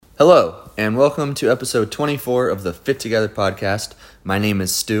Hello, and welcome to episode 24 of the FitTogether podcast. My name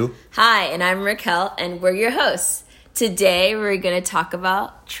is Stu. Hi, and I'm Raquel, and we're your hosts. Today, we're going to talk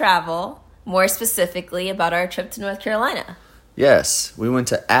about travel, more specifically about our trip to North Carolina. Yes, we went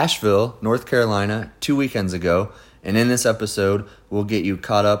to Asheville, North Carolina, 2 weekends ago, and in this episode, we'll get you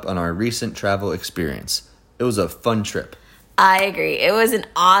caught up on our recent travel experience. It was a fun trip. I agree. It was an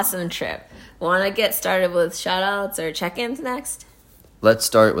awesome trip. Want to get started with shout-outs or check-ins next? Let's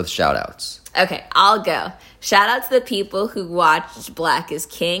start with shout-outs. Okay, I'll go. Shout out to the people who watched Black is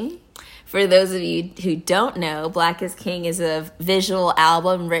King. For those of you who don't know, Black is King is a visual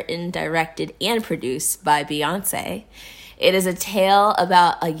album written, directed, and produced by Beyonce. It is a tale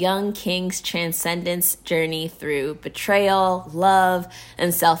about a young king's transcendence journey through betrayal, love,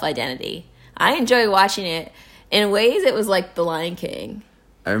 and self-identity. I enjoy watching it. In ways, it was like The Lion King.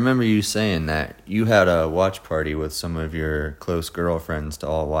 I remember you saying that you had a watch party with some of your close girlfriends to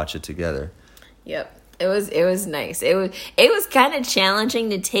all watch it together. Yep. It was nice. It was kind of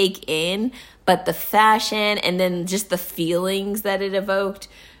challenging to take in, but the fashion and then just the feelings that it evoked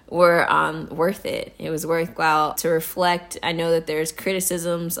were worth it. It was worthwhile to reflect. I know that there's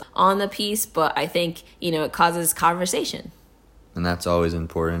criticisms on the piece, but I think, it causes conversation. And that's always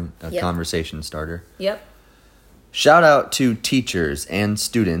important, a conversation starter. Yep. Shout out to teachers and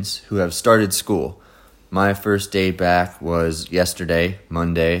students who have started school. My first day back was yesterday,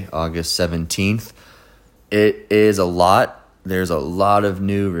 Monday, August 17th. It is a lot. There's a lot of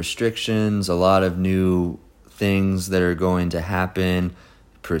new restrictions, a lot of new things that are going to happen,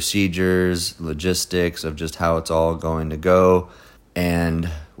 procedures, logistics of just how it's all going to go, and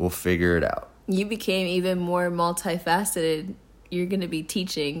we'll figure it out. You became even more multifaceted. You're going to be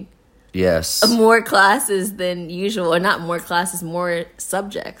teaching more classes than usual, or not more classes, more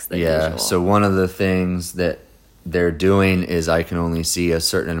subjects than usual. So one of the things that they're doing is I can only see a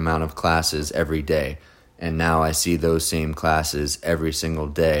certain amount of classes every day. And now I see those same classes every single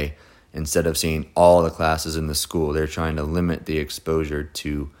day. Instead of seeing all the classes in the school, they're trying to limit the exposure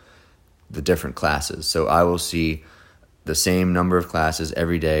to the different classes. So I will see the same number of classes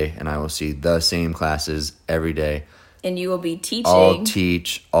every day, and I will see the same classes every day. And you will be teaching. I'll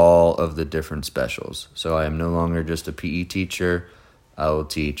teach all of the different specials. So I am no longer just a PE teacher. I will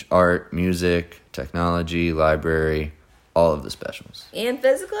teach art, music, technology, library, all of the specials. And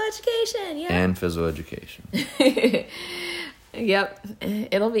physical education, yeah. And physical education. Yep.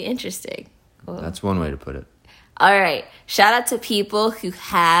 It'll be interesting. Cool. That's one way to put it. All right. Shout out to people who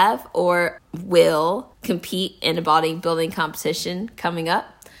have or will compete in a bodybuilding competition coming up.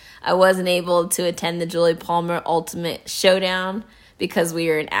 I wasn't able to attend the Julie Palmer Ultimate Showdown because we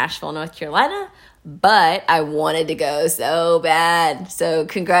were in Asheville, North Carolina, but I wanted to go so bad. So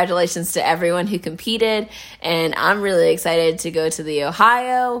congratulations to everyone who competed, and I'm really excited to go to the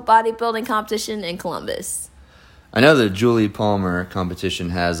Ohio bodybuilding competition in Columbus. I know the Julie Palmer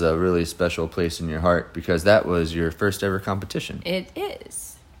competition has a really special place in your heart because that was your first ever competition. It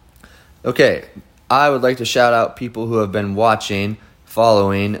is. Okay, I would like to shout out people who have been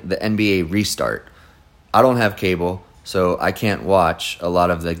following the NBA restart. I don't have cable, so I can't watch a lot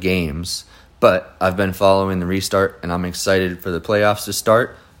of the games, but I've been following the restart, and I'm excited for the playoffs to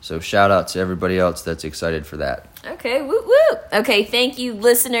start, so shout out to everybody else that's excited for that. Okay, woo woo. Okay, thank you,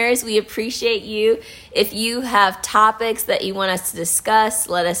 listeners. We appreciate you. If you have topics that you want us to discuss,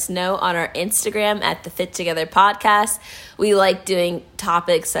 let us know on our Instagram at the FitTogether podcast. We like doing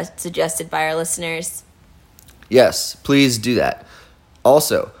topics suggested by our listeners. Yes, please do that.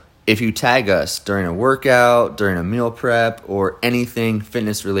 Also, if you tag us during a workout, during a meal prep, or anything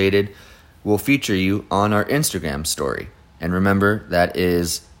fitness related, we'll feature you on our Instagram story. And remember, that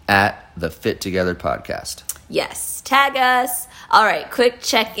is at the FitTogether podcast. Yes, tag us. All right, quick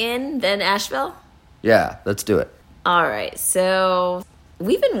check-in, then Asheville? Yeah, let's do it. All right, so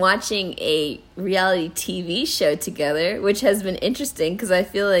we've been watching a reality TV show together, which has been interesting because I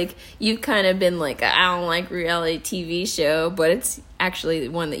feel like you've kind of been like, I don't like reality TV show, but it's actually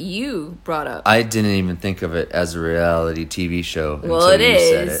one that you brought up. I didn't even think of it as a reality TV show until you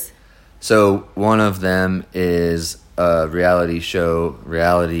said it. So one of them is a reality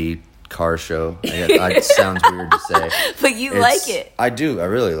car show. It sounds weird to say. But you like it. I do. I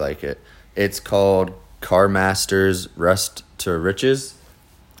really like it. It's called Car Masters Rust to Riches.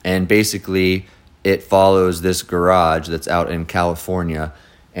 And basically, it follows this garage that's out in California.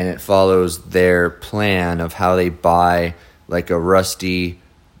 And it follows their plan of how they buy like a rusty,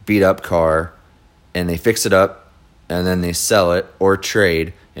 beat-up car. And they fix it up. And then they sell it or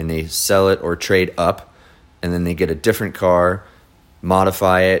trade. And they sell it or trade up. And then they get a different car,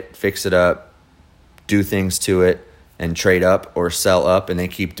 modify it, fix it up, do things to it, and trade up or sell up, and they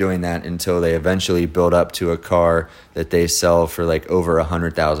keep doing that until they eventually build up to a car that they sell for like over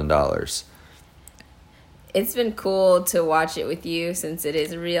 $100,000. It's been cool to watch it with you since it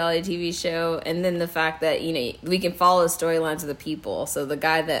is a reality TV show. And then the fact that, we can follow the storylines of the people. So the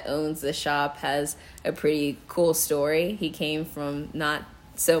guy that owns the shop has a pretty cool story. He came from not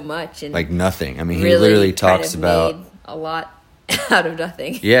so much. And like nothing. I mean, really he literally talks about made a lot out of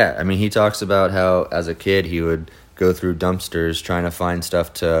nothing. Yeah, I mean, he talks about how as a kid he would go through dumpsters trying to find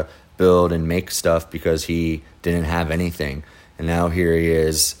stuff to build and make stuff because he didn't have anything. And now here he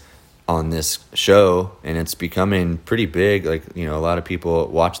is on this show, and it's becoming pretty big. Like, a lot of people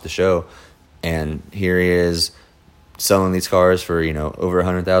watch the show, and here he is selling these cars for, over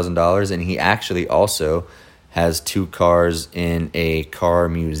 $100,000. And he actually also has 2 cars in a car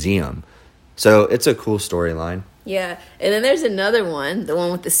museum. So it's a cool storyline. Yeah, and then there's another one, the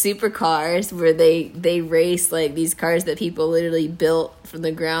one with the supercars, where they race like these cars that people literally built from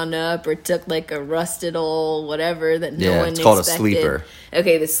the ground up or took like a rusted old whatever that no one expected. It's called a sleeper.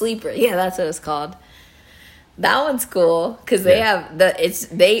 Okay, the sleeper. Yeah, that's what it's called. That one's cool because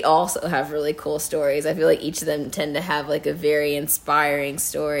they also have really cool stories. I feel like each of them tend to have like a very inspiring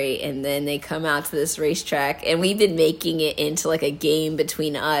story, and then they come out to this racetrack, and we've been making it into like a game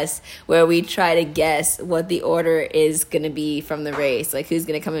between us where we try to guess what the order is going to be from the race, like who's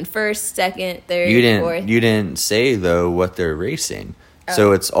going to come in first, second, third, fourth. You didn't say though what they're racing. Oh.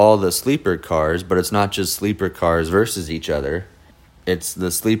 So it's all the sleeper cars, but it's not just sleeper cars versus each other. It's the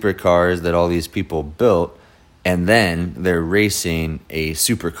sleeper cars that all these people built. And then they're racing a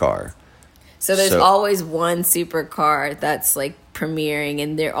supercar. So there's always one supercar that's like premiering,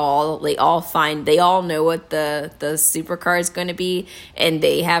 and they all know what the supercar is going to be, and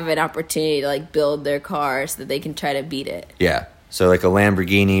they have an opportunity to like build their car so that they can try to beat it. Yeah. So like a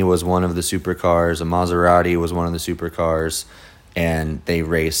Lamborghini was one of the supercars, a Maserati was one of the supercars, and they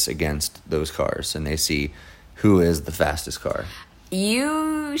race against those cars, and they see who is the fastest car.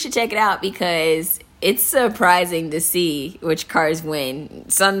 You should check it out because it's surprising to see which cars win.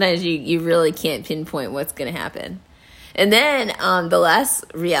 Sometimes you really can't pinpoint what's going to happen. And then the last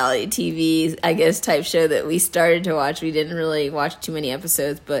reality TV, I guess, type show that we started to watch, we didn't really watch too many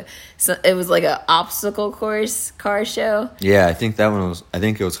episodes, but it was like an obstacle course car show. Yeah, I think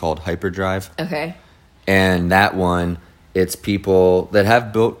it was called Hyperdrive. Okay. And that one, it's people that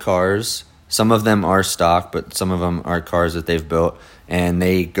have built cars. Some of them are stock, but some of them are cars that they've built. And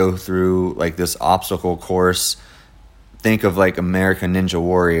they go through like this obstacle course. Think of like American Ninja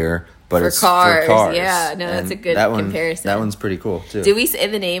Warrior, but it's for cars. Yeah, no, that's a good comparison. That one's pretty cool too. Did we say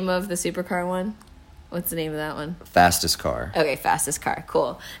the name of the supercar one? What's the name of that one? Fastest Car. Okay, Fastest Car.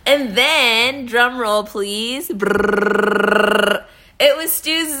 Cool. And then, drum roll, please. Brrr, it was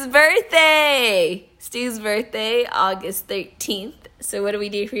Stu's birthday. Stu's birthday, August 13th. So what do we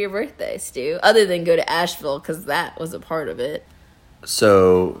do for your birthday, Stu? Other than go to Asheville, because that was a part of it.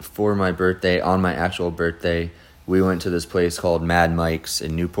 So for my birthday, on my actual birthday, we went to this place called Mad Mike's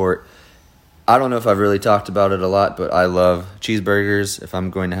in Newport. I don't know if I've really talked about it a lot, but I love cheeseburgers. If I'm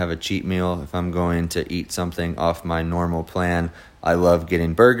going to have a cheat meal, if I'm going to eat something off my normal plan, I love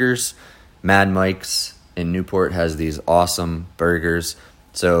getting burgers. Mad Mike's in Newport has these awesome burgers.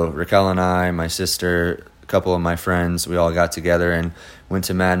 So Raquel and I, my sister, a couple of my friends, we all got together and went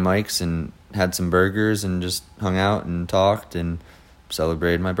to Mad Mike's and had some burgers and just hung out and talked and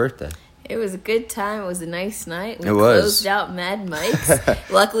celebrated my birthday. It was a good time. It was a nice night. We closed out Mad Mike's.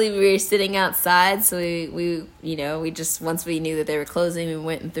 Luckily, we were sitting outside, so we just, once we knew that they were closing, we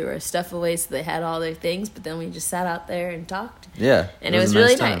went and threw our stuff away so they had all their things, but then we just sat out there and talked. Yeah. And it was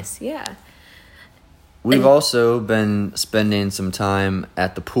really nice. Yeah. We've also been spending some time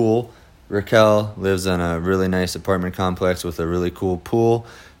at the pool. Raquel lives in a really nice apartment complex with a really cool pool,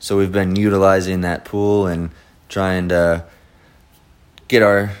 so we've been utilizing that pool and trying to get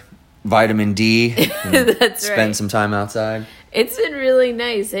our vitamin D and spend some time outside. It's been really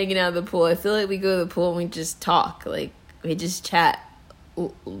nice hanging out at the pool. I feel like we go to the pool and we just talk. Like, we just chat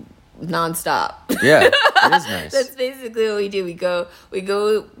nonstop. Yeah, it is nice. That's basically what we do.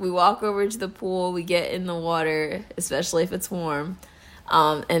 We walk over to the pool, we get in the water, especially if it's warm,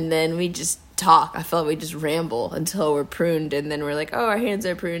 and then we just talk. I feel like we just ramble until we're pruned, and then we're like, oh, our hands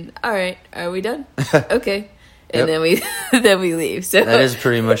are pruned. All right, are we done? Okay. And then we leave. So that is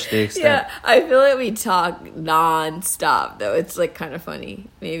pretty much the extent. Yeah, I feel like we talk nonstop though. It's like kind of funny.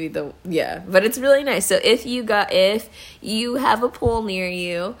 But it's really nice. So if you have a pool near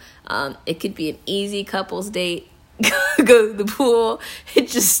you, it could be an easy couples date. Go to the pool and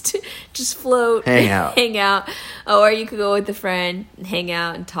just float, hang out, or you could go with a friend and hang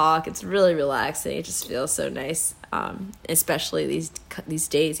out and talk. It's really relaxing. It just feels so nice. especially these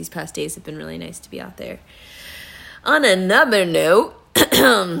days. These past days have been really nice to be out there. On another note,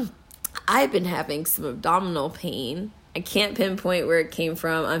 I've been having some abdominal pain. I can't pinpoint where it came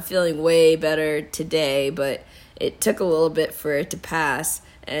from. I'm feeling way better today, but it took a little bit for it to pass,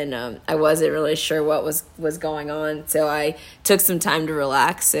 and I wasn't really sure what was going on, so I took some time to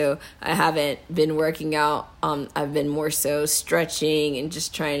relax. So I haven't been working out. I've been more so stretching and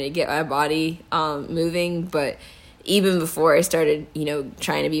just trying to get my body moving. But even before I started,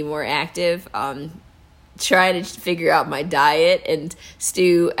 trying to be more active, trying to figure out my diet, and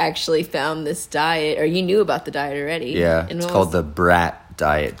Stu actually found this diet, or you knew about the diet already. Yeah, it's called the BRAT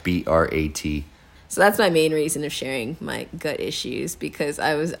diet, BRAT. So that's my main reason of sharing my gut issues, because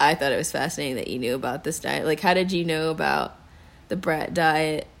I thought it was fascinating that you knew about this diet. Like, how did you know about the BRAT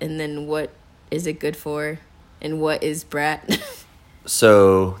diet, and then what is it good for, and what is BRAT?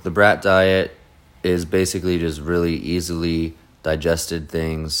 So the BRAT diet is basically just really easily digested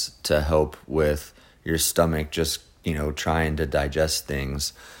things to help with your stomach, just, trying to digest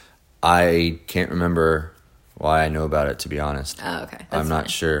things. I can't remember why I know about it, to be honest. Oh, okay. I'm not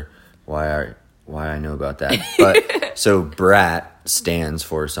sure why I know about that. But so BRAT stands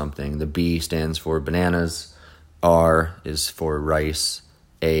for something. The B stands for bananas, R is for rice,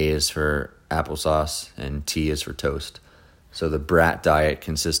 A is for applesauce, and T is for toast. So the BRAT diet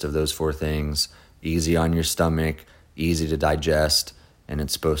consists of those 4 things: easy on your stomach, easy to digest, and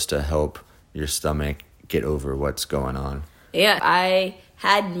it's supposed to help your stomach get over what's going on. Yeah, I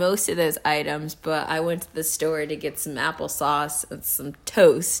had most of those items, but I went to the store to get some applesauce and some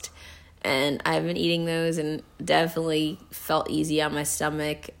toast, and I've been eating those and definitely felt easy on my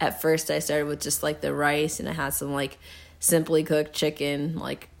stomach. At first, I started with just like the rice, and I had some like simply cooked chicken,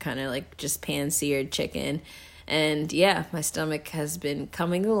 like kind of like just pan-seared chicken. And yeah, my stomach has been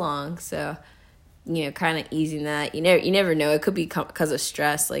coming along, so kind of easing that. You never know. It could be because of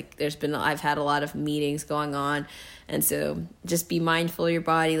stress. Like I've had a lot of meetings going on, and so just be mindful of your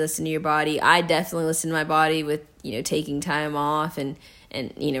body, listen to your body. I definitely listen to my body with, taking time off and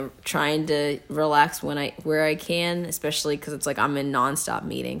trying to relax where I can, especially because it's like I'm in nonstop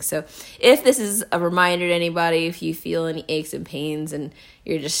meetings. So if this is a reminder to anybody, if you feel any aches and pains and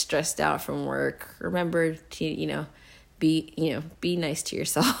you're just stressed out from work, remember to, be nice to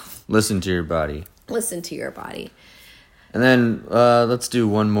yourself. Listen to your body. Listen to your body. And then let's do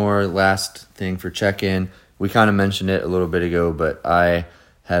one more last thing for check-in. We kind of mentioned it a little bit ago, but I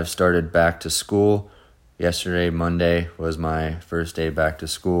have started back to school. Yesterday, Monday, was my first day back to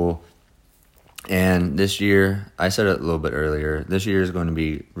school. And this year, I said it a little bit earlier, this year is going to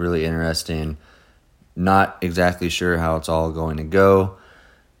be really interesting. Not exactly sure how it's all going to go,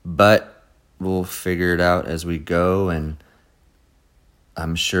 but we'll figure it out as we go, and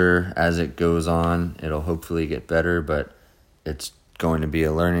I'm sure as it goes on, it'll hopefully get better, but it's going to be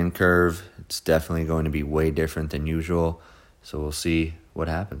a learning curve. It's definitely going to be way different than usual, so we'll see what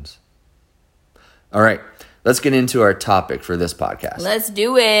happens. All right, let's get into our topic for this podcast. Let's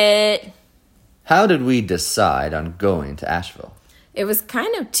do it. How did we decide on going to Asheville? It was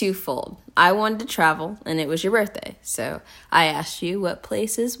kind of twofold. I wanted to travel, and it was your birthday. So I asked you what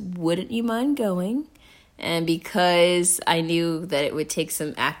places wouldn't you mind going? And because I knew that it would take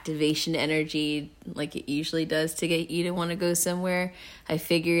some activation energy, like it usually does, to get you to want to go somewhere, I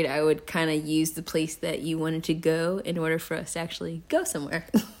figured I would kind of use the place that you wanted to go in order for us to actually go somewhere.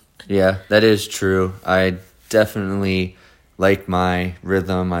 Yeah, that is true. I definitely like my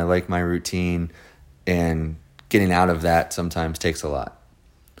rhythm. I like my routine, and getting out of that sometimes takes a lot.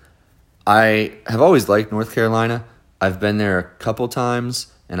 I have always liked North Carolina. I've been there a couple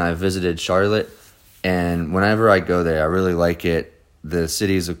times, and I've visited Charlotte, and whenever I go there, I really like it. The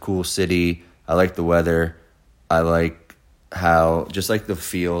city is a cool city. I like the weather. I like just like the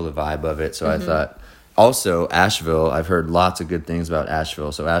feel, the vibe of it. So I thought, also Asheville, I've heard lots of good things about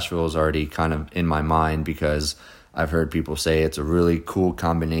Asheville. So Asheville is already kind of in my mind because I've heard people say it's a really cool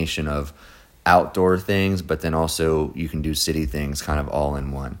combination of outdoor things, but then also you can do city things kind of all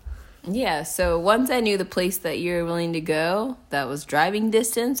in one. Yeah, so once I knew the place that you were willing to go, that was driving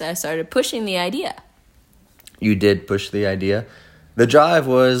distance, I started pushing the idea. You did push the idea. The drive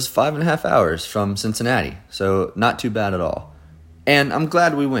was 5.5 hours from Cincinnati, so not too bad at all. And I'm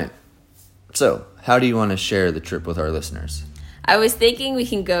glad we went. So, how do you want to share the trip with our listeners? I was thinking we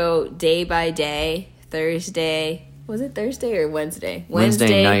can go day by day, Thursday. Was it Thursday or Wednesday?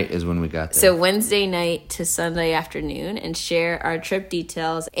 Wednesday night is when we got there. So Wednesday night to Sunday afternoon, and share our trip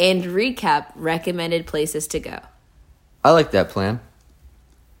details and recap recommended places to go. I like that plan.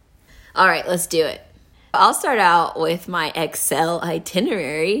 All right, let's do it. I'll start out with my Excel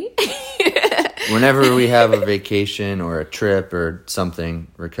itinerary. Whenever we have a vacation or a trip or something,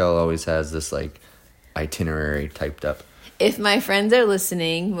 Raquel always has this like itinerary typed up. If my friends are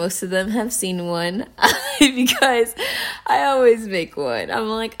listening, most of them have seen one because I always make one. I'm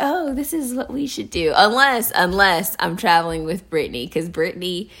like, oh, this is what we should do. Unless I'm traveling with Brittany, because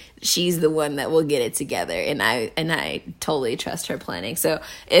Brittany, she's the one that will get it together, and I totally trust her planning. So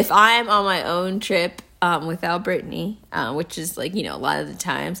if I'm on my own trip without Brittany, which is like, a lot of the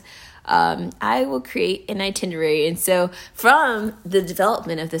times, I will create an itinerary. And so from the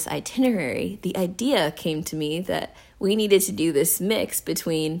development of this itinerary, the idea came to me that we needed to do this mix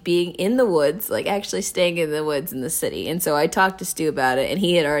between being in the woods, like actually staying in the woods in the city. And so I talked to Stu about it, and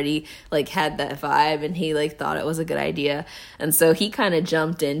he had already like had that vibe, and he like thought it was a good idea. And so he kind of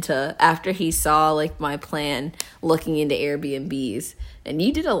jumped into, after he saw like my plan, looking into Airbnbs. And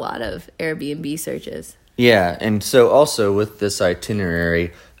you did a lot of Airbnb searches. Yeah, and so also with this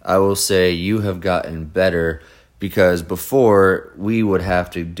itinerary, I will say you have gotten better, because before we would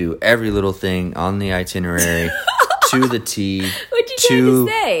have to do every little thing on the itinerary to the T, What'd you try to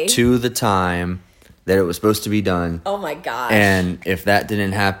say? To the time that it was supposed to be done. Oh my gosh. And if that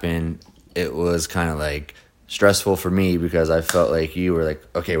didn't happen, it was kind of like stressful for me, because I felt like you were like,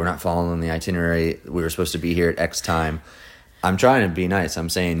 okay, we're not following the itinerary. We were supposed to be here at X time. I'm trying to be nice. I'm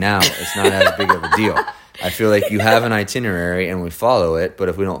saying now it's not as big of a deal. I feel like you have an itinerary and we follow it, but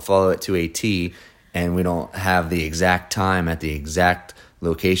if we don't follow it to a T and we don't have the exact time at the exact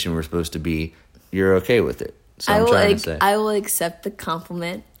location we're supposed to be, you're okay with it. So I'm trying to say, I will accept the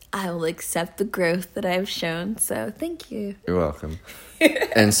compliment. I will accept the growth that I've shown. So thank you. You're welcome.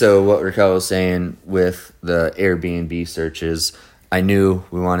 And so what Raquel was saying with the Airbnb searches, I knew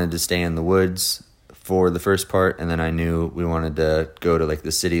we wanted to stay in the woods for the first part, and then I knew we wanted to go to like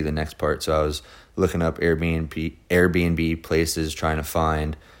the city the next part. So I was looking up Airbnb places, trying to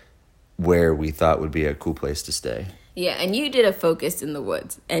find where we thought would be a cool place to stay. Yeah, and you did a focus in the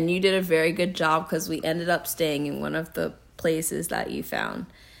woods, and you did a very good job, because we ended up staying in one of the places that you found,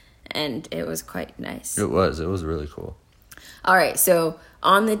 and it was quite nice. It was really cool. All right, so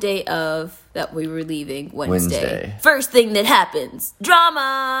on the day of that we were leaving, Wednesday. First thing that happens,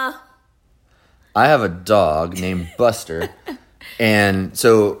 drama! I have a dog named Buster, and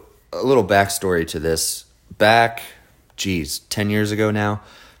so a little backstory to this. Back, 10 years ago now,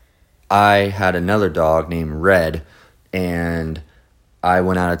 I had another dog named Red, and I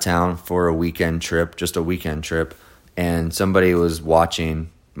went out of town for a weekend trip, and somebody was watching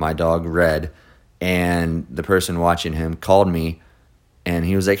my dog Red, and the person watching him called me, and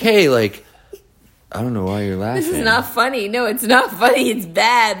he was like, hey, like, I don't know why you're laughing. This is not funny. No, it's not funny. It's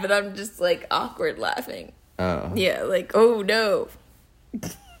bad, but I'm just, like, awkward laughing. Oh. Yeah, like, oh, no.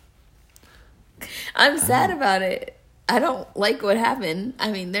 I'm sad about it. I don't like what happened.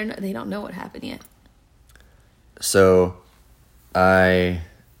 I mean, they don't know what happened yet. So,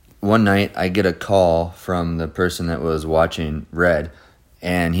 one night, I get a call from the person that was watching Red,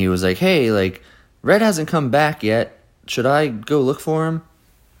 and he was like, hey, like, Red hasn't come back yet. Should I go look for him?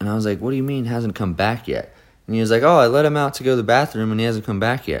 And I was like, what do you mean hasn't come back yet? And he was like, oh, I let him out to go to the bathroom, and he hasn't come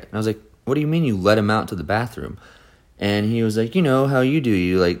back yet. And I was like, what do you mean you let him out to the bathroom? And he was like, you know how you do.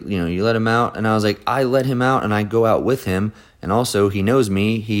 You you let him out. And I was like, I let him out, and I go out with him. And also, he knows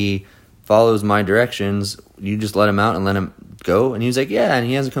me. He follows my directions. You just let him out and let him go? And he was like, yeah, and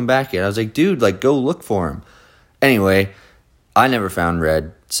he hasn't come back yet. I was like, dude, like, go look for him. Anyway, I never found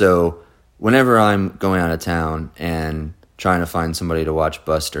Red. So whenever I'm going out of town and trying to find somebody to watch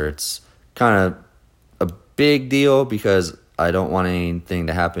Buster, it's kind of a big deal, because I don't want anything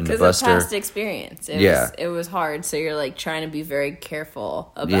to happen to Buster. Because of past experience. It was hard. So you're like trying to be very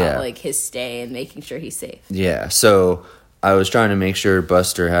careful about like his stay and making sure he's safe. Yeah. So I was trying to make sure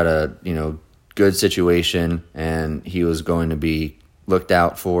Buster had a, good situation, and he was going to be looked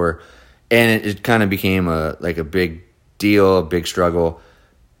out for. And it kind of became a big deal, a big struggle.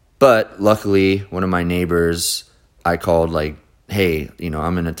 But luckily, one of my neighbors, I called like, hey,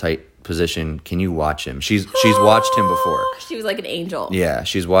 I'm in a tight position. Can you watch him? She's watched him before. She was like an angel. Yeah,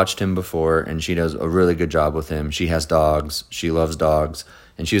 she's watched him before, and she does a really good job with him. She has dogs. She loves dogs.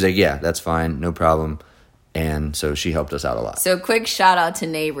 And she was like, yeah, that's fine. No problem. And so she helped us out a lot. So quick shout out to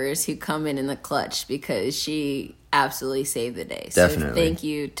neighbors who come in the clutch, because she absolutely saved the day. So definitely. Thank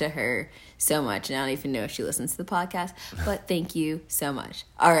you to her so much. And I don't even know if she listens to the podcast, but thank you so much.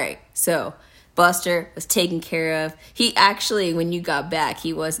 All right. So Buster was taken care of. He actually, when you got back,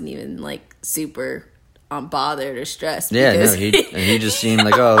 he wasn't even like super bothered or stressed. Yeah, no, he just seemed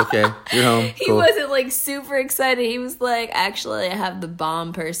like, oh, okay, you're home. He cool. wasn't like super excited. He was like, actually, I have the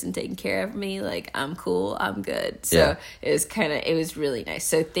bomb person taking care of me. Like, I'm cool. I'm good. So it was really nice.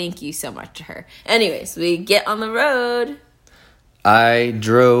 So thank you so much to her. Anyways, we get on the road. I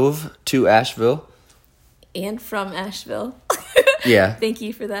drove to Asheville. And from Asheville. Yeah. Thank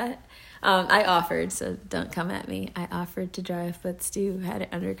you for that. I offered, so don't come at me. I offered to drive, but Stu had it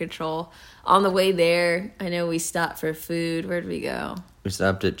under control. On the way there, I know we stopped for food. Where did we go? We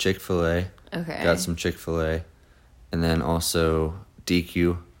stopped at Chick-fil-A. Okay. Got some Chick-fil-A. And then also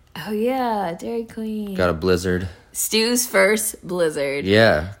DQ. Oh, yeah, Dairy Queen. Got a Blizzard. Stu's first Blizzard.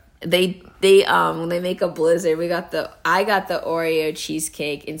 Yeah. They when they make a Blizzard, I got the Oreo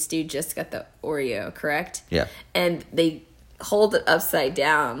cheesecake and Stu just got the Oreo, correct? Yeah. And they hold it upside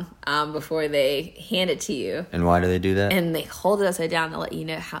down before they hand it to you. And why do they do that? And they hold it upside down to let you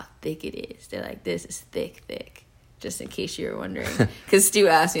know how thick it is. They're like, this is thick. Just in case you were wondering. Because Stu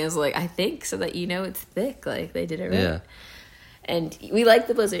asked me, I was like, I think so that you know it's thick. Like, they did it right. Yeah. And we like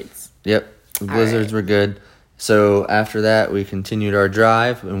the Blizzards. Yep. The Blizzards were good. So after that, we continued our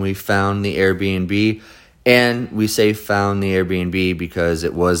drive and we found the Airbnb. And we say found the Airbnb because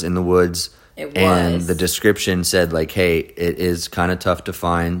it was in the woods. It was. And the description said, like, hey, it is kind of tough to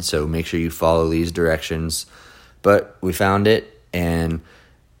find, so make sure you follow these directions. But we found it, and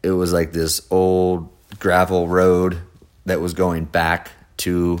it was like this old gravel road that was going back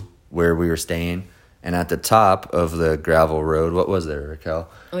to where we were staying. And at the top of the gravel road, what was there, Raquel?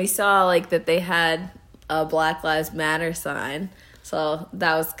 We saw, like, that they had a Black Lives Matter sign. So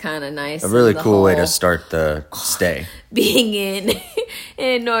that was kind of nice. A really cool way to start the stay. Being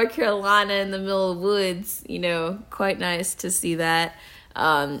in North Carolina in the middle of the woods, quite nice to see that.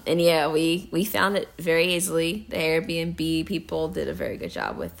 And yeah, we found it very easily. The Airbnb people did a very good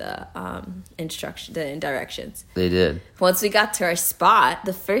job with the the directions. They did. Once we got to our spot,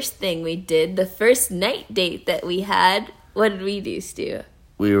 the first thing we did, the first night date that we had, what did we do, Stu?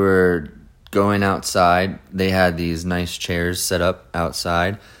 We were going outside. They had these nice chairs set up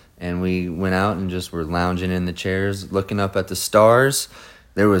outside, and we went out and just were lounging in the chairs, looking up at the stars.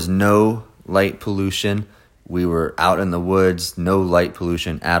 There was no light pollution. We were out in the woods, no light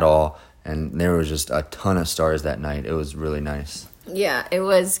pollution at all, and there was just a ton of stars that night. It was really nice. Yeah, it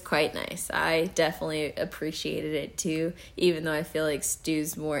was quite nice. I definitely appreciated it too, even though I feel like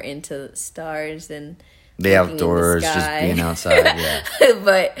Stu's more into stars than the outdoors, just being outside, yeah.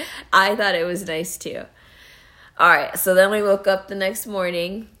 But I thought it was nice too. All right, so then we woke up the next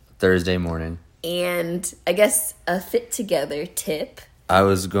morning. Thursday morning. And I guess a FitTogether tip. I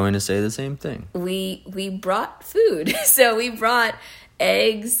was going to say the same thing. We brought food. So we brought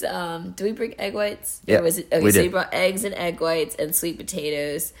eggs. Do we bring egg whites? Yeah, we did. We brought eggs and egg whites and sweet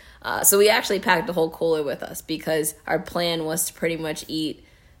potatoes. So we actually packed a whole cooler with us because our plan was to pretty much eat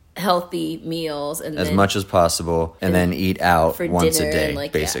healthy meals and as much as possible, and then eat out for once a dinner day,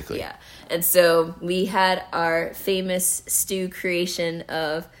 basically. Yeah. And so we had our famous stew creation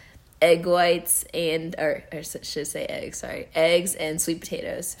of egg whites or should I say eggs, sorry, eggs and sweet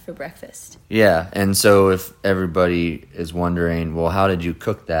potatoes for breakfast. Yeah, and so if everybody is wondering, well, how did you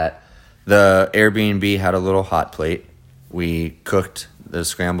cook that? The Airbnb had a little hot plate. We cooked the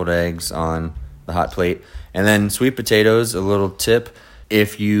scrambled eggs on the hot plate, and then sweet potatoes, a little tip.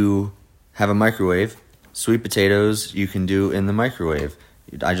 If you have a microwave, sweet potatoes you can do in the microwave.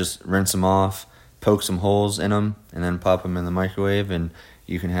 I just rinse them off, poke some holes in them, and then pop them in the microwave, and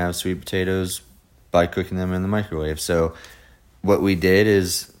you can have sweet potatoes by cooking them in the microwave. So what we did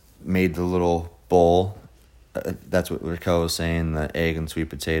is made the little bowl. That's what Raquel was saying, the egg and sweet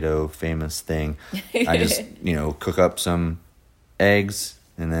potato famous thing. I just, cook up some eggs,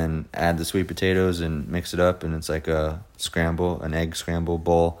 and then add the sweet potatoes and mix it up, and it's like an egg scramble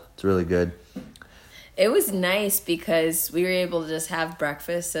bowl. It's really good. It was nice because we were able to just have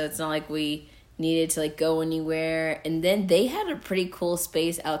breakfast, so it's not like we needed to go anywhere. And then they had a pretty cool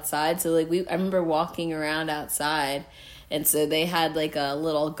space outside, so I remember walking around outside, and so they had a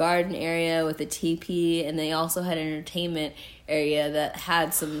little garden area with a teepee, and they also had an entertainment area that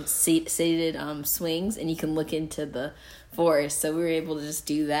had some seated swings, and you can look into the forest. So we were able to just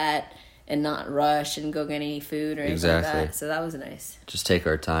do that and not rush and go get any food or anything like that. So that was nice. Just take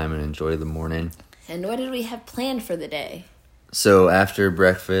our time and enjoy the morning. And what did we have planned for the day? So after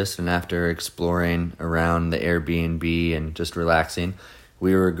breakfast and after exploring around the Airbnb and just relaxing,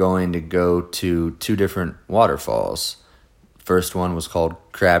 we were going to go to 2 different waterfalls. First one was called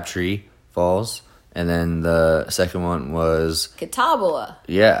Crabtree Falls, and then the second one was Catawba.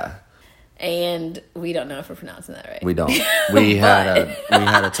 Yeah. And we don't know if we're pronouncing that right. We don't. We had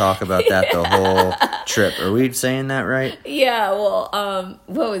a talk about that the whole trip. Are we saying that right? Yeah, well,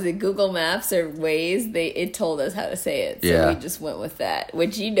 what was it? Google Maps or Waze? It told us how to say it, so we just went with that.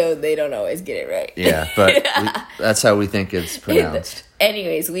 Which they don't always get it right. Yeah, but that's how we think it's pronounced.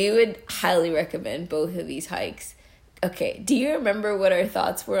 Anyways, we would highly recommend both of these hikes. Okay, do you remember what our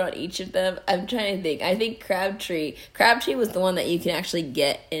thoughts were on each of them? I'm trying to think. I think Crabtree was the one that you can actually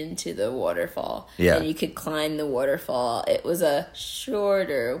get into the waterfall. Yeah. And you could climb the waterfall. It was a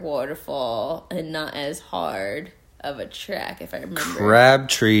shorter waterfall and not as hard of a track, if I remember.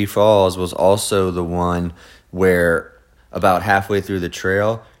 Crabtree Falls was also the one where about halfway through the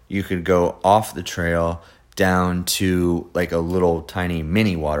trail, you could go off the trail down to like a little tiny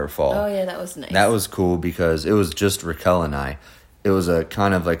mini waterfall. Oh yeah, that was nice. That was cool because it was just Raquel and I. It was a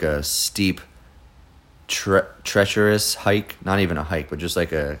kind of like a steep, treacherous hike. Not even a hike, but just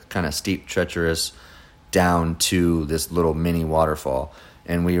like a kind of steep, treacherous down to this little mini waterfall.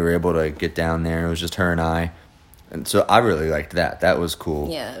 And we were able to get down there. It was just her and I. And so I really liked that. That was cool.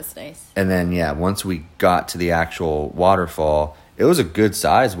 Yeah, that was nice. And then, once we got to the actual waterfall, it was a good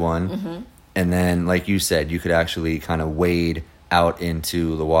size one. Mm-hmm. And then, like you said, you could actually kind of wade out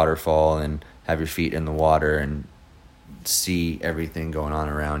into the waterfall and have your feet in the water and see everything going on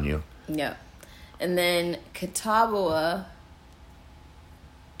around you. Yeah. And then Catawba,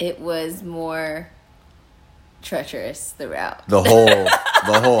 it was more treacherous, the route. The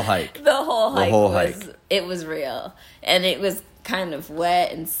whole hike. The whole hike. It was real. And it was kind of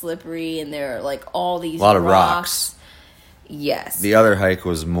wet and slippery, and there were like all these lot of rocks. Yes. The other hike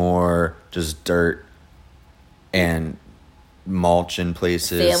was more just dirt and mulch in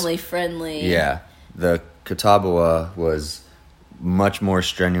places. Family friendly. Yeah. The Catawba was much more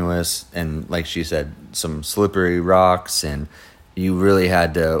strenuous and, like she said, some slippery rocks, and you really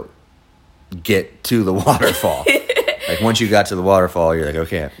had to get to the waterfall. Like once you got to the waterfall, you're like,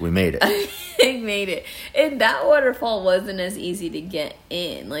 okay, we made it. Made it. And that waterfall wasn't as easy to get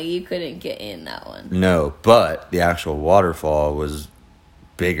in. Like you couldn't get in that one. No, but the actual waterfall was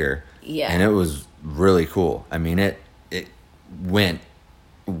bigger. Yeah. And it was really cool. I mean, it went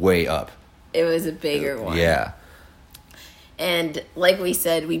way up. It was a bigger one. Yeah. And like we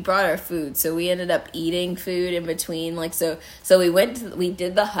said, we brought our food, so we ended up eating food in between. Like so we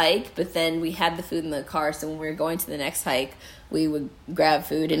did the hike, but then we had the food in the car. So when we were going to the next hike, we would grab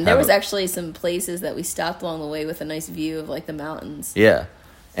food, and there was actually some places that we stopped along the way with a nice view of like the mountains. Yeah,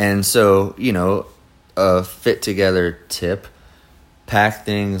 and so a FitTogether tip: pack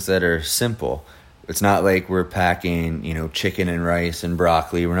things that are simple. It's not like we're packing, chicken and rice and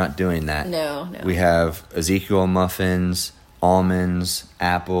broccoli. We're not doing that. No. We have Ezekiel muffins, almonds,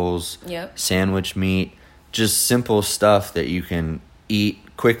 apples, sandwich meat, just simple stuff that you can eat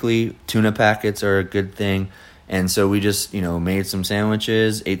quickly. Tuna packets are a good thing. And so we just, made some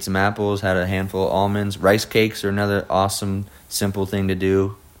sandwiches, ate some apples, had a handful of almonds. Rice cakes are another awesome, simple thing to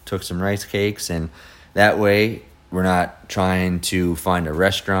do. Took some rice cakes, and that way we're not trying to find a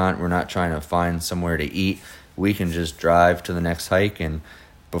restaurant. We're not trying to find somewhere to eat. We can just drive to the next hike, and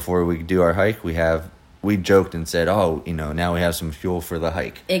before we do our hike, we joked and said, now we have some fuel for the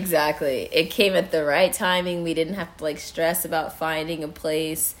hike. Exactly. It came at the right timing. We didn't have to stress about finding a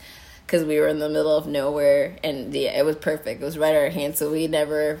place because we were in the middle of nowhere, and it was perfect. It was right at our hand, so we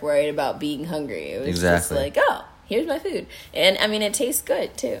never worried about being hungry. It was just like, here's my food. And, I mean, it tastes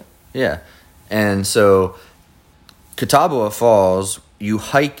good, too. Yeah. And so Catawba Falls, you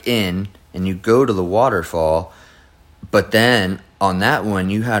hike in and you go to the waterfall, but then on that one,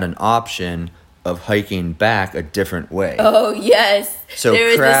 you had an option of hiking back a different way. Oh, yes. So there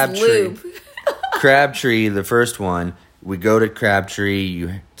was this loop. Crabtree, the first one, we go to Crabtree,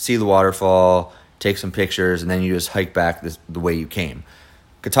 you see the waterfall, take some pictures, and then you just hike back the way you came.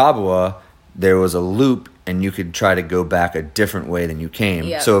 Catawba, there was a loop, and you could try to go back a different way than you came.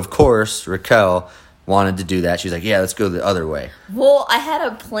 Yep. So, of course, Raquel wanted to do that. She's like, let's go the other way. Well, I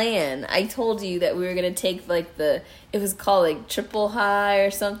had a plan. I told you that we were going to take, it was called, triple high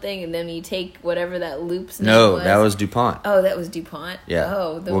or something, and then you take whatever that loop's name was. No, that was DuPont. Oh, that was DuPont? Yeah.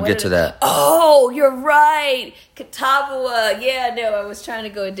 Oh, we'll get to that. Oh, you're right. Catawba. Yeah, no, I was trying to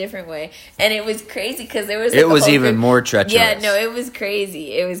go a different way. And it was crazy because there was... it was even more treacherous. Yeah, no, it was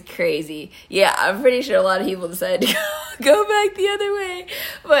crazy. It was crazy. Yeah, I'm pretty sure a lot of people decided to go back the other way.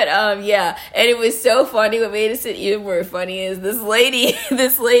 But, yeah. And it was so funny. What made it even more funny is this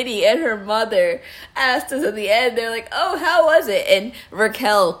lady and her mother asked us at the end, they're like, oh, how was it? And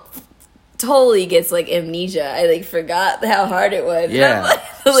Raquel totally gets amnesia. I forgot how hard it was. Yeah.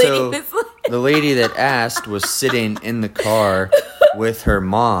 The lady that asked was sitting in the car with her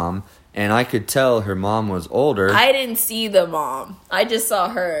mom, And I could tell her mom was older. I didn't see the mom. I just saw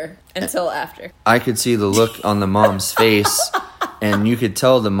her until after. I could see the look on the mom's face, and you could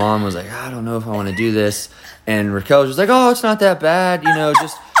tell the mom was like, I don't know if I want to do this. And Raquel was just like, oh, it's not that bad.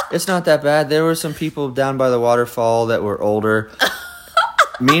 It's not that bad. There were some people down by the waterfall that were older.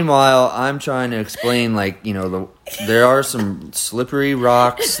 Meanwhile, I'm trying to explain, there are some slippery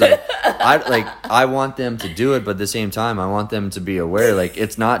rocks. I want them to do it, but at the same time, I want them to be aware,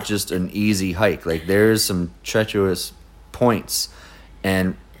 it's not just an easy hike. There's some treacherous points.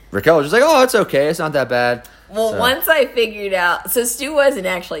 And Raquel was just like, oh, it's okay. It's not that bad. Well, once I figured out, so Stu wasn't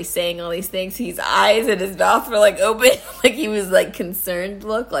actually saying all these things. His eyes and his mouth were open, he was concerned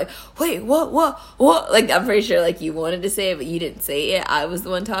look, wait, what? I'm pretty sure you wanted to say it, but you didn't say it. I was the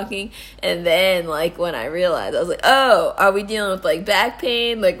one talking. And then when I realized, I was like, oh, are we dealing with back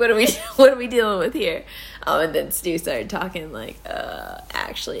pain? What are we dealing with here? And then Stu started talking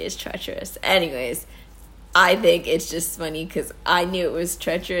actually it's treacherous. Anyways, I think it's just funny because I knew it was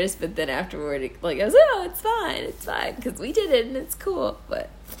treacherous, but then afterward, I was oh, it's fine, because we did it and it's cool. But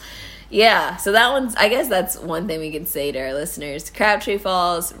yeah, so I guess that's one thing we can say to our listeners. Crabtree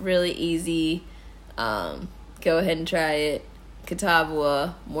Falls, really easy. Go ahead and try it.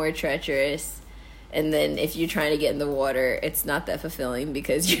 Catawba, more treacherous. And then if you're trying to get in the water, it's not that fulfilling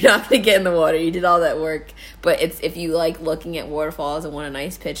because you're not going to get in the water. You did all that work. But if you like looking at waterfalls and want a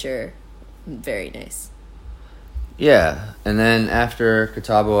nice picture, very nice. Yeah, and then after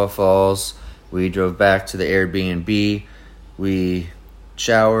Catawba Falls, we drove back to the Airbnb. We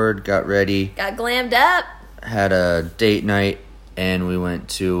showered, got ready. Got glammed up. Had a date night, and we went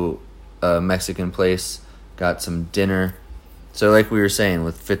to a Mexican place, got some dinner. So like we were saying,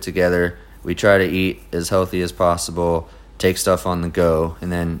 with FitTogether, we try to eat as healthy as possible, take stuff on the go,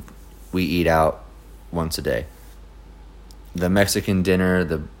 and then we eat out once a day. The Mexican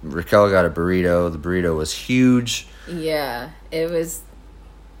dinner, Raquel got a burrito. The burrito was huge. Yeah, it was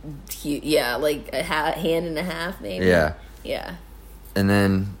huge. Yeah, a hand and a half, maybe. Yeah. Yeah. And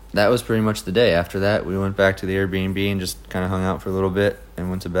then that was pretty much the day. After that, we went back to the Airbnb and just kind of hung out for a little bit and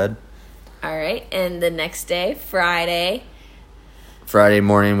went to bed. All right, and the next day, Friday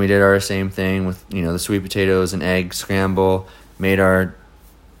morning, we did our same thing with, the sweet potatoes and egg scramble. Made our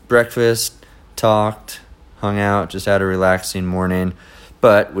breakfast, talked, hung out, just had a relaxing morning.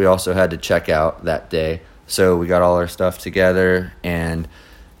 But we also had to check out that day. So we got all our stuff together and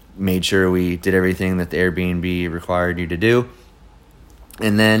made sure we did everything that the Airbnb required you to do.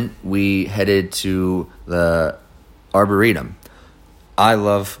 And then we headed to the Arboretum. I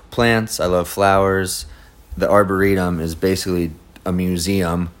love plants. I love flowers. The Arboretum is basically a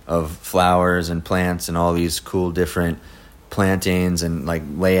museum of flowers and plants and all these cool different plantings and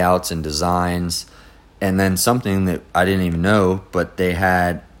layouts and designs. And then something that I didn't even know, but they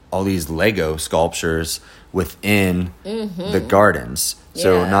had all these Lego sculptures within the gardens. Yeah.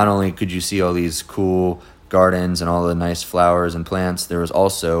 So not only could you see all these cool gardens and all the nice flowers and plants, there was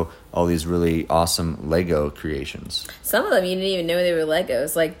also all these really awesome Lego creations. Some of them you didn't even know they were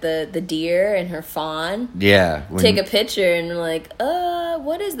Legos, the deer and her fawn. Yeah. Take a picture and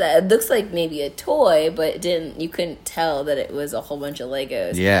what is that? It looks like maybe a toy, but you couldn't tell that it was a whole bunch of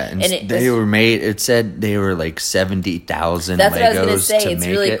Legos. Yeah, and it said they were 70,000 Legos. That's what I was going to say. It's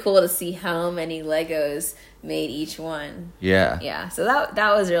really it. cool to see how many Legos made each one. Yeah. Yeah, so that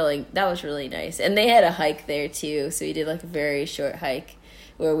was really nice. And they had a hike there too, so we did a very short hike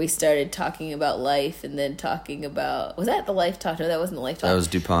where we started talking about life and then talking about... Was that the life talk? No, that wasn't the life talk. That was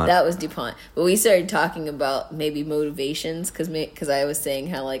DuPont. But we started talking about maybe motivations because I was saying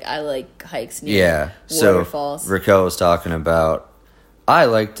how I like hikes near waterfalls. So Raquel was talking about, I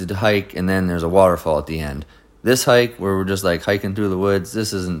like to hike and then there's a waterfall at the end. This hike where we're just hiking through the woods,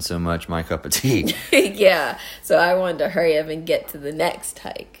 this isn't so much my cup of tea. Yeah, so I wanted to hurry up and get to the next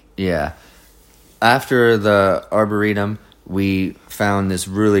hike. Yeah. After the Arboretum, we found this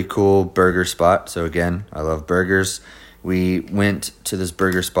really cool burger spot. So again, I love burgers. We went to this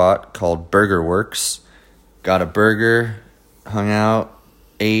burger spot called Burger Works. Got a burger, hung out,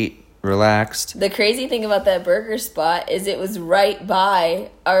 ate, relaxed. The crazy thing about that burger spot is it was right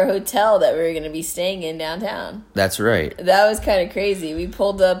by our hotel that we were going to be staying in downtown. That's right. That was kind of crazy. We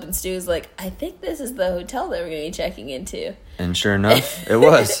pulled up and Stu was like, I think this is the hotel that we're going to be checking into. And sure enough, it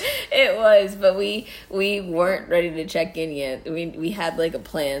was. It was, but we weren't ready to check in yet. We had a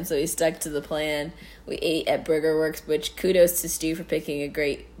plan, so we stuck to the plan. We ate at Burger Works, which kudos to Stu for picking a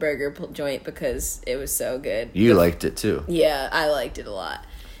great burger joint because it was so good. You liked it too. Yeah, I liked it a lot.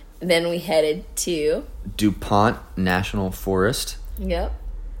 Then we headed to... DuPont National Forest. Yep.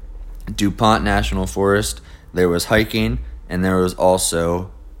 DuPont National Forest, there was hiking, and there was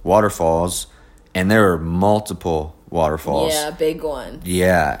also waterfalls, and there were multiple waterfalls. Yeah, big one.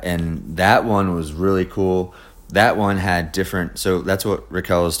 Yeah, and that one was really cool. That one had different, so that's what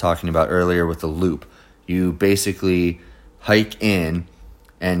Raquel was talking about earlier with the loop. You basically hike in,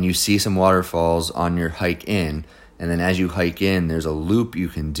 and you see some waterfalls on your hike in, and then as you hike in, there's a loop you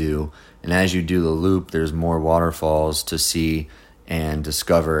can do, and as you do the loop, there's more waterfalls to see and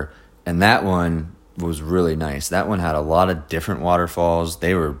discover, and that one was really nice. That one had a lot of different waterfalls.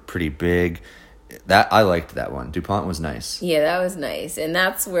 They were pretty big. I liked that one. DuPont was nice. Yeah, that was nice. And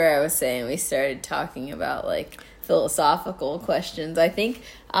that's where I was saying we started talking about, like, philosophical questions. I think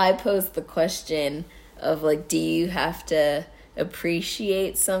I posed the question of, like, do you have to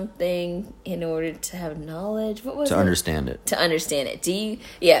appreciate something in order to have knowledge? What was it? To understand it. To understand it.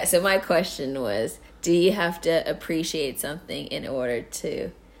 Yeah, so my question was, do you have to appreciate something in order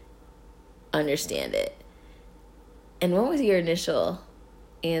to understand it? And what was your initial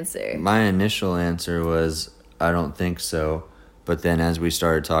answer? My initial answer was, I don't think so. But then as we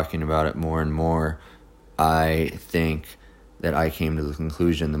started talking about it more and more, I think that I came to the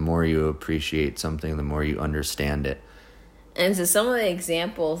conclusion, the more you appreciate something, the more you understand it. And so some of the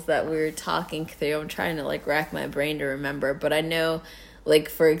examples that we were talking through, I'm trying to, like, rack my brain to remember, but I know, like,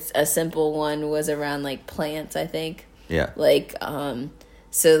 for a simple one was around, like, plants, I think. Yeah. Like,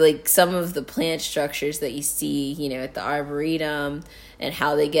 so, like, some of the plant structures that you see, you know, at the Arboretum and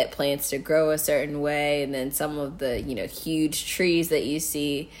how they get plants to grow a certain way, and then some of the, you know, huge trees that you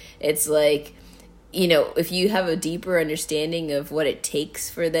see, it's like, you know, if you have a deeper understanding of what it takes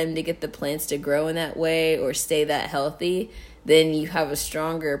for them to get the plants to grow in that way or stay that healthy, then you have a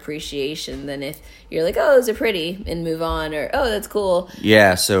stronger appreciation than if you're like, oh, those are pretty, and move on, or, oh, that's cool.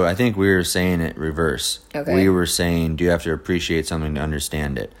 Yeah, so I think we were saying it reverse. Okay. We were saying, do you have to appreciate something to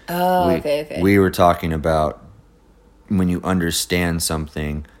understand it? Oh, okay. We were talking about when you understand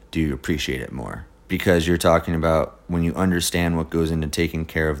something, do you appreciate it more? Because you're talking about when you understand what goes into taking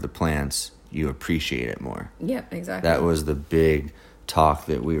care of the plants, you appreciate it more. Yep, exactly. That was the big talk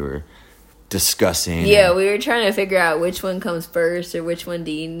that we were discussing. Yeah, we were trying to figure out which one comes first or which one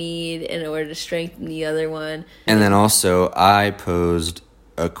do you need in order to strengthen the other one. And then also I posed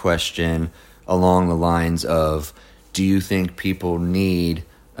a question along the lines of, do you think people need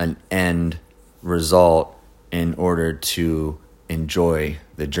an end result in order to enjoy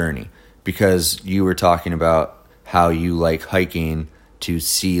the journey? Because you were talking about how you like hiking to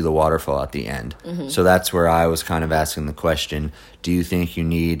see the waterfall at the end. Mm-hmm. So that's where I was kind of asking the question, do you think you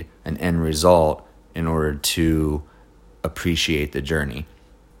need an end result in order to appreciate the journey?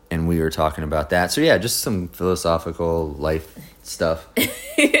 And we were talking about that. So yeah, just some philosophical life stuff.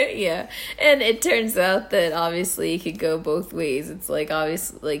 Yeah. And it turns out that obviously it could go both ways. It's like,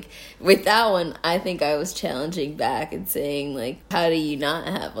 obviously, like, with that one, I think I was challenging back and saying, like, how do you not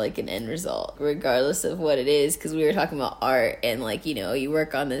have, like, an end result, regardless of what it is? Because we were talking about art, and, like, you know, you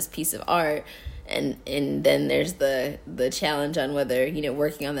work on this piece of art, and then there's the challenge on whether, you know,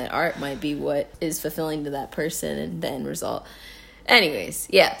 working on that art might be what is fulfilling to that person and the end result. Anyways,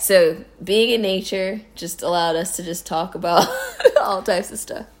 yeah, so being in nature just allowed us to just talk about all types of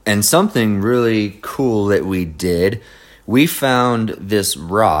stuff. And something really cool that we did, we found this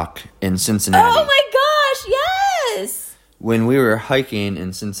rock in Cincinnati. Oh my gosh, yes! When we were hiking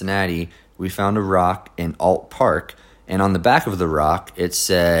in Cincinnati, we found a rock in Alt Park, and on the back of the rock, it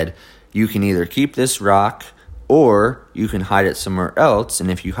said, you can either keep this rock or you can hide it somewhere else, and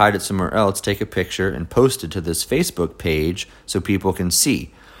if you hide it somewhere else, take a picture and post it to this Facebook page so people can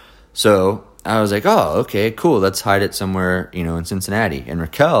see. So I was like, oh, okay, cool, let's hide it somewhere, you know, in Cincinnati. And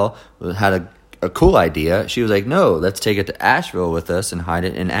Raquel had a cool idea. She was like, no, let's take it to Asheville with us and hide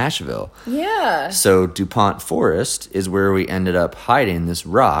it in Asheville. Yeah. So DuPont Forest is where we ended up hiding this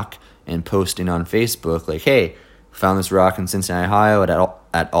rock and posting on Facebook, like, hey, found this rock in Cincinnati, Ohio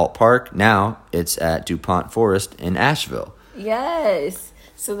at Alt Park. Now it's at DuPont Forest in Asheville. Yes.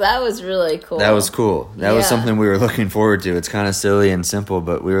 So that was really cool. That was cool. That was something we were looking forward to. It's kind of silly and simple,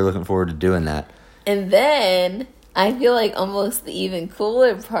 but we were looking forward to doing that. And then I feel like almost the even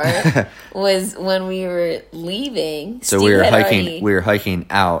cooler part was when we were leaving. So we were hiking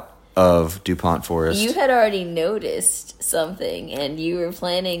out of DuPont Forest. You had already noticed something, and you were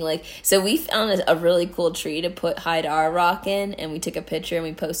planning, like, so we found a really cool tree to hide our rock in, and we took a picture and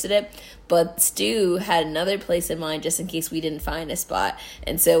we posted it. But Stu had another place in mind just in case we didn't find a spot.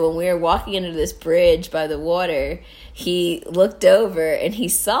 And so when we were walking under this bridge by the water, he looked over and he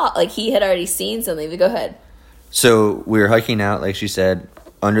saw, like, he had already seen something. But go ahead. So we were hiking out, like she said,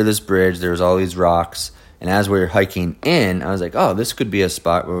 under this bridge. There was all these rocks, And as we were hiking in, I was like, oh, this could be a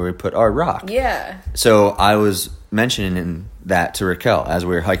spot where we put our rock. Yeah. So I was mentioning that to Raquel as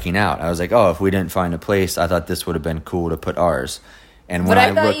we were hiking out. I was like, oh, if we didn't find a place, I thought this would have been cool to put ours. And when But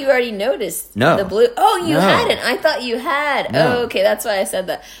I thought you already noticed the blue. Oh, you hadn't. I thought you had. No. Oh, okay. That's why I said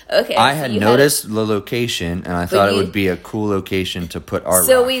that. Okay. I had noticed the location, and I thought it would be a cool location to put our rock.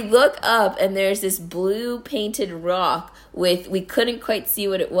 So we look up, and there's this blue painted rock we couldn't quite see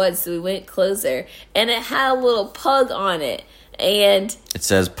what it was, so we went closer, and it had a little pug on it. And it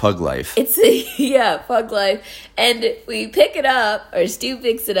says Pug Life. Pug Life. And we pick it up, or Stu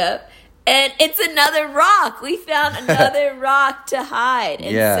picks it up, and it's another rock. We found another rock to hide.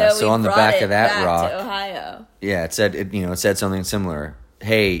 And so on the back of that rock, to Ohio. Yeah, it said something similar.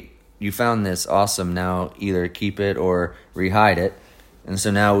 Hey, you found this, awesome. Now either keep it or rehide it. And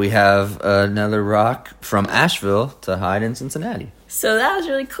so now we have another rock from Asheville to hide in Cincinnati. So that was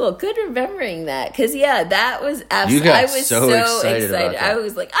really cool. Good remembering that. Because, that was absolutely... I was so excited. About that. I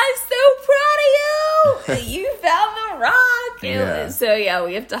was like, I'm so proud of you. You found the rock. Yeah. So,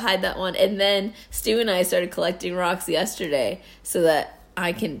 we have to hide that one. And then Stu and I started collecting rocks yesterday so that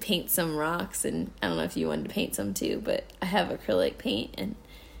I can paint some rocks. And I don't know if you wanted to paint some too, but I have acrylic paint and...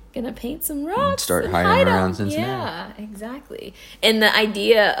 gonna paint some rocks and start hiding around Cincinnati. Yeah, exactly. And the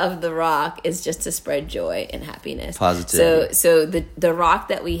idea of the rock is just to spread joy and happiness, positivity. So the rock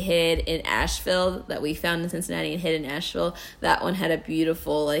that we hid in Asheville, that we found in Cincinnati and hid in Asheville, that one had a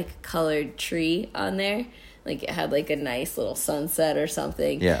beautiful like colored tree on there. Like it had like a nice little sunset or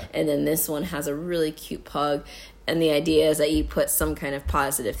something. Yeah. And then this one has a really cute pug. And the idea is that you put some kind of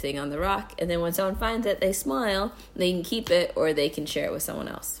positive thing on the rock, and then when someone finds it, they smile, they can keep it, or they can share it with someone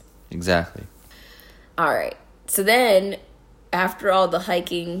else. Exactly. All right. So then, after all the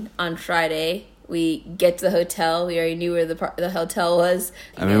hiking on Friday, we get to the hotel. We already knew where the hotel was.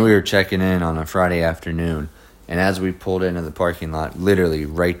 We were checking in on a Friday afternoon, and as we pulled into the parking lot, literally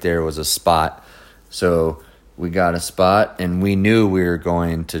right there was a spot. So we got a spot, and we knew we were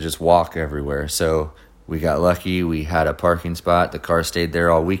going to just walk everywhere. So we got lucky. We had a parking spot. The car stayed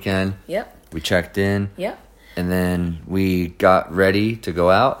there all weekend. Yep. We checked in. Yep. And then we got ready to go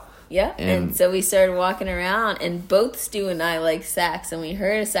out. Yeah, and so we started walking around, and both Stu and I like sax, and we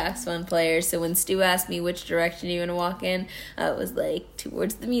heard a saxophone player, so when Stu asked me which direction you want to walk in, I was like,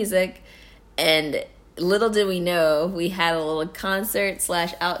 towards the music, and little did we know, we had a little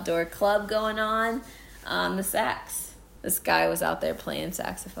concert/outdoor club going on the sax. This guy was out there playing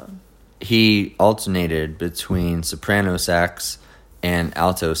saxophone. He alternated between soprano sax and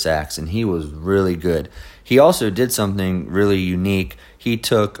alto sax, and he was really good. He also did something really unique. He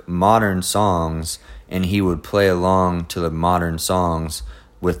took modern songs and he would play along to the modern songs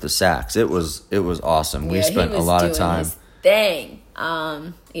with the sax. It was awesome. We spent a lot of time. Thing.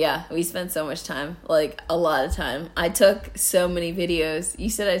 We spent so much time, like a lot of time. I took so many videos. You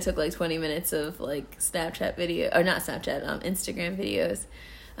said I took like 20 minutes of like Snapchat video, or not Snapchat, Instagram videos.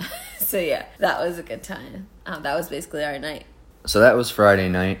 So that was a good time. That was basically our night. So that was Friday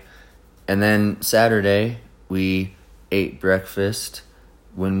night. And then Saturday, we ate breakfast.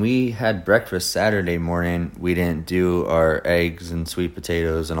 When we had breakfast Saturday morning, we didn't do our eggs and sweet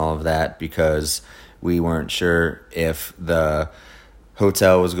potatoes and all of that because we weren't sure if the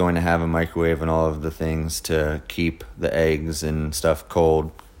hotel was going to have a microwave and all of the things to keep the eggs and stuff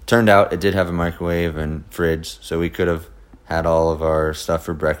cold. Turned out it did have a microwave and fridge, so we could have had all of our stuff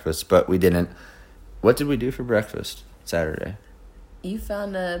for breakfast, but we didn't. What did we do for breakfast Saturday? You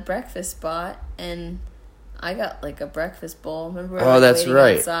found a breakfast spot, and I got like a breakfast bowl. Remember? That's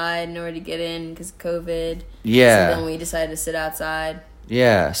right. Outside in order to get in because of COVID. Yeah. So then we decided to sit outside.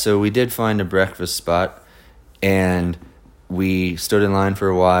 Yeah. So we did find a breakfast spot, and we stood in line for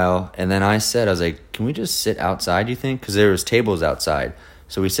a while. And then I was like, "Can we just sit outside? You think?" Because there was tables outside.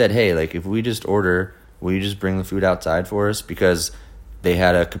 So we said, "Hey, like if we just order, will you just bring the food outside for us?" Because they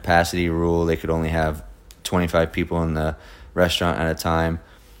had a capacity rule; they could only have 25 people in the restaurant at a time.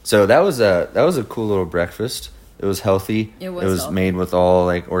 So that was a cool little breakfast. It was healthy. It was healthy. Made with all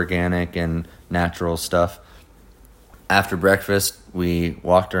like organic and natural stuff. After breakfast, we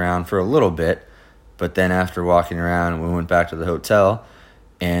walked around for a little bit, but then after walking around, we went back to the hotel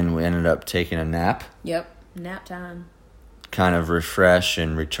and we ended up taking a nap. Yep, nap time. Kind of refresh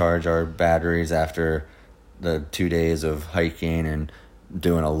and recharge our batteries after the 2 days of hiking and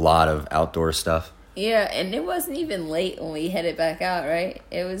doing a lot of outdoor stuff. Yeah, and it wasn't even late when we headed back out, right?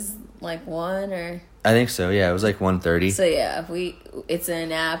 It was like 1 or... I think so, yeah. It was like 1:30. So it's a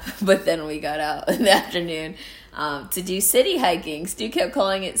nap, but then we got out in the afternoon to do city hiking. Stu kept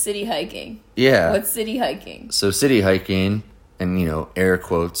calling it city hiking. Yeah. What's city hiking? So city hiking, and, air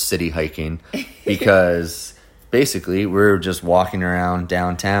quotes, city hiking, because basically we're just walking around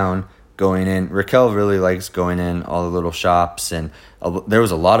downtown, going in. Raquel really likes going in all the little shops, and there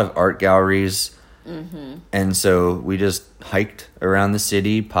was a lot of art galleries. Mm-hmm. And so we just hiked around the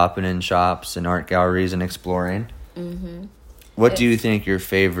city, popping in shops and art galleries and exploring. Mm-hmm. What do you think your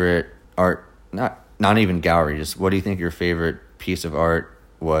favorite art, not even gallery, just what do you think your favorite piece of art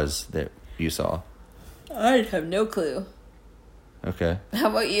was that you saw? I have no clue. Okay. How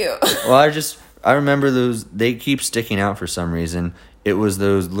about you? Well, I remember those, they keep sticking out for some reason. It was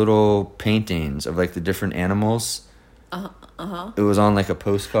those little paintings of like the different animals. It was on like a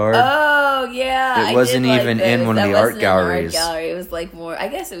postcard. Oh, yeah. It wasn't even in one of the art galleries. It was like more, I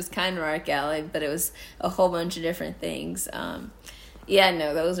guess it was kind of art gallery, but it was a whole bunch of different things. Yeah,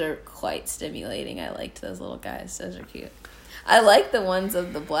 no, those are quite stimulating. I liked those little guys. Those are cute. I like the ones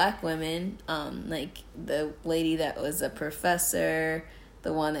of the black women, like the lady that was a professor,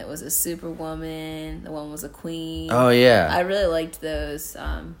 the one that was a superwoman, the one was a queen. Oh, yeah. I really liked those.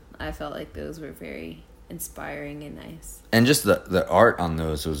 I felt like those were very inspiring and nice. And just the art on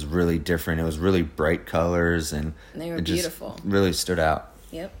those was really different. It was really bright colors, and they were it beautiful. Just really stood out.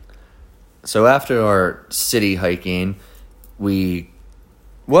 Yep. So after our city hiking,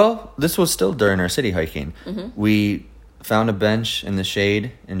 this was still during our city hiking. Mm-hmm. We found a bench in the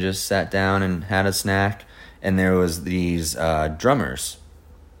shade and just sat down and had a snack, and there was these drummers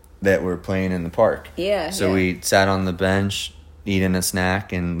that were playing in the park. Yeah. So we sat on the bench, eating a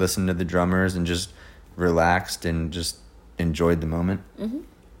snack, and listened to the drummers and just relaxed and just enjoyed the moment. Mm-hmm.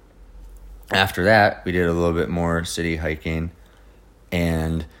 After that, we did a little bit more city hiking,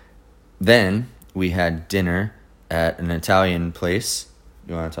 and then we had dinner at an Italian place.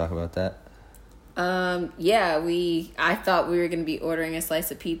 You want to talk about that? I thought we were going to be ordering a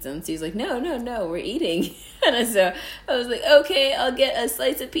slice of pizza, and Steve's like, no, we're eating. And so I was like, okay, I'll get a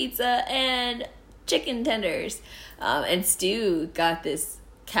slice of pizza and chicken tenders. And Stu got this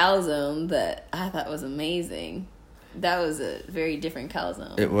calzone that I thought was amazing. That was a very different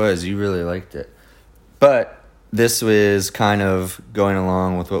calzone. It was. You really liked it. But this was kind of going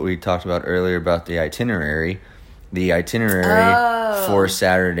along with what we talked about earlier about the itinerary. The itinerary for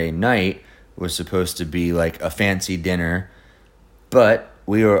Saturday night was supposed to be like a fancy dinner, but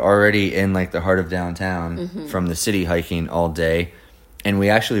we were already in like the heart of downtown from the city hiking all day. And we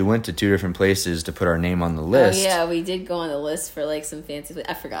actually went to 2 different places to put our name on the list. Oh, yeah, we did go on the list for, like, some fancy...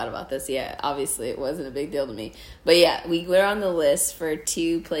 I forgot about this. Yeah, obviously, it wasn't a big deal to me. But, yeah, we were on the list for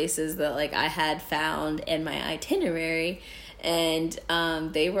 2 places that, like, I had found in my itinerary. And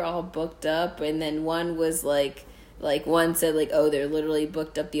they were all booked up. And then one was, like one said, like, oh, they're literally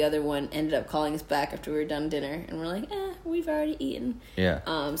booked up. The other one ended up calling us back after we were done dinner. And we're like, we've already eaten.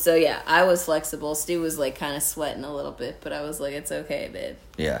 Yeah. So, yeah, I was flexible. Stu was, like, kind of sweating a little bit. But I was like, it's okay, babe.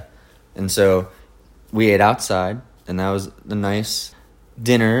 Yeah. And so we ate outside. And that was the nice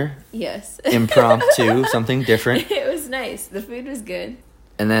dinner. Yes. Impromptu, something different. It was nice. The food was good.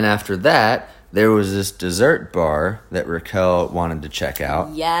 And then after that, there was this dessert bar that Raquel wanted to check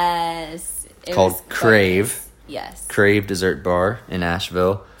out. Yes. Called Crave. Yes. Crave Dessert Bar in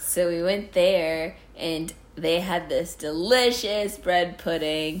Asheville. So we went there, and they had this delicious bread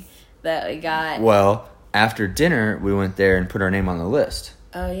pudding that we got. Well, after dinner, we went there and put our name on the list.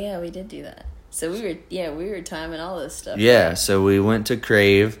 Oh, yeah, we did do that. So we were timing all this stuff. Yeah, so we went to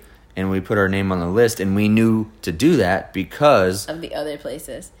Crave, and we put our name on the list, and we knew to do that because... of the other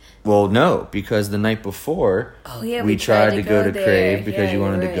places. Well, no, because the night before, we tried to go to Crave because you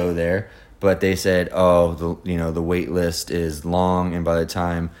wanted to go there. But they said, the wait list is long, and by the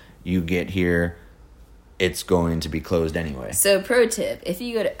time you get here, it's going to be closed anyway. So, pro tip, if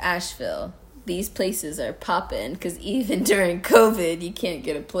you go to Asheville, these places are popping, because even during COVID, you can't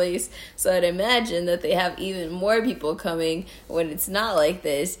get a place. So I'd imagine that they have even more people coming when it's not like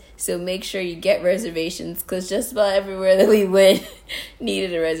this. So make sure you get reservations, because just about everywhere that we went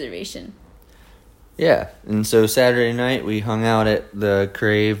needed a reservation. Yeah, and so Saturday night we hung out at the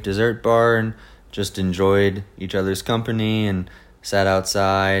Crave Dessert Bar and just enjoyed each other's company and sat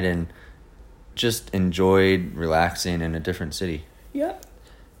outside and just enjoyed relaxing in a different city. Yep.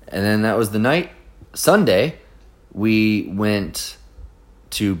 And then that was the night. Sunday, we went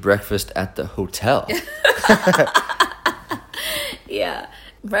to breakfast at the hotel. Yeah,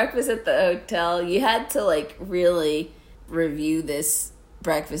 breakfast at the hotel. You had to, really review this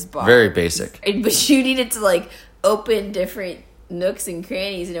breakfast bar. Very basic. But you needed to, open different nooks and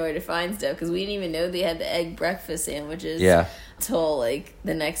crannies in order to find stuff, because we didn't even know they had the egg breakfast sandwiches. Yeah. Until,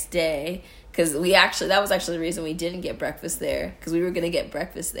 the next day. Because that was actually the reason we didn't get breakfast there. Because we were going to get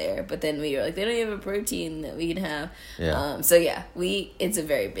breakfast there. But then we were like, they don't even have a protein that we can have. Yeah. So yeah, it's a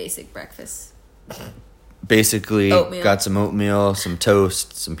very basic breakfast. Basically, Oatmeal. got some oatmeal, some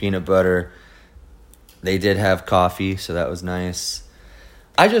toast, some peanut butter. They did have coffee, so that was nice.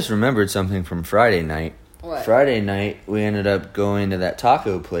 I just remembered something from Friday night. What? Friday night, we ended up going to that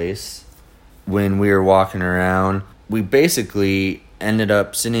taco place. When we were walking around, we basically ended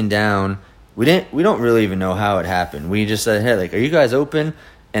up sitting down. We don't really even know how it happened. We just said, hey, like, are you guys open?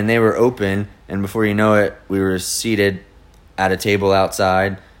 And they were open, and before you know it, we were seated at a table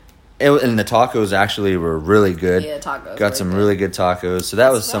outside. And the tacos actually were really good. Yeah, tacos. Got some really good tacos. So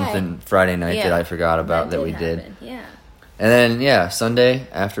that was That's something Friday night that I forgot about that we did. Happen. Yeah. And then, Sunday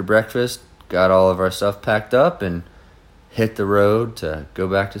after breakfast, got all of our stuff packed up and hit the road to go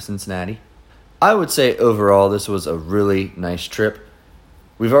back to Cincinnati. I would say overall this was a really nice trip.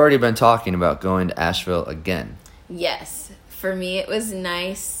 We've already been talking about going to Asheville again. Yes. For me, it was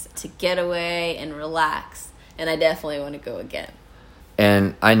nice to get away and relax. And I definitely want to go again.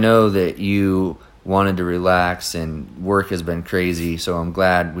 And I know that you wanted to relax and work has been crazy, so I'm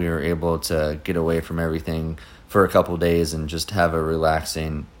glad we were able to get away from everything for a couple days and just have a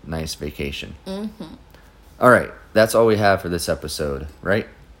relaxing, nice vacation. Mm-hmm. All right, that's all we have for this episode, right?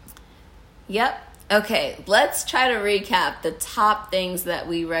 Yep. Okay, let's try to recap the top things that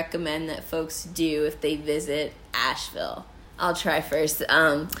we recommend that folks do if they visit Asheville. I'll try first.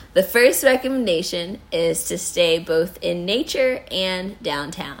 The first recommendation is to stay both in nature and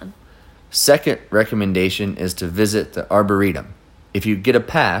downtown. Second recommendation is to visit the Arboretum. If you get a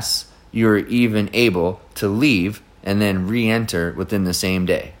pass, you are even able to leave and then re-enter within the same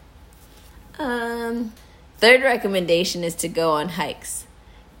day. Third recommendation is to go on hikes.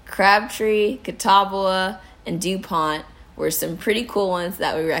 Crabtree, Catawba, and DuPont were some pretty cool ones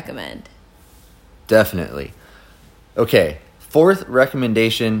that we recommend. Definitely. Okay, fourth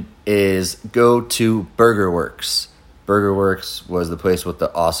recommendation is go to Burger Works. Burger Works was the place with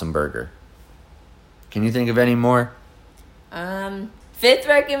the awesome burger. Can you think of any more? Fifth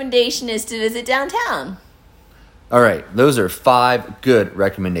recommendation is to visit downtown. All right, those are 5 good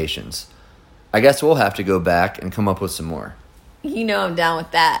recommendations. I guess we'll have to go back and come up with some more. You know I'm down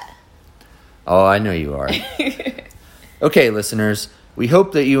with that. Oh, I know you are. Okay, listeners, we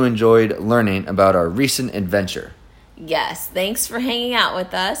hope that you enjoyed learning about our recent adventure. Yes, thanks for hanging out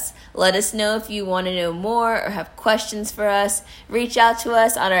with us. Let us know if you want to know more or have questions for us. Reach out to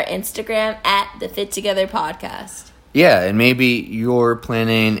us on our Instagram at the FitTogether Podcast. Yeah, and maybe you're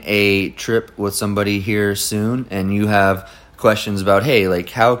planning a trip with somebody here soon and you have questions about, hey, like,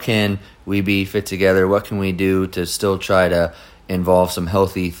 how can we be fit together? What can we do to still try to involve some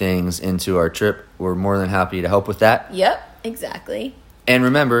healthy things into our trip? We're more than happy to help with that. Yep, exactly. And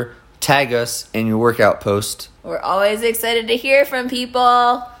remember, tag us in your workout post. We're always excited to hear from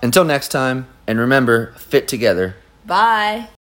people. Until next time, and remember, fit together. Bye.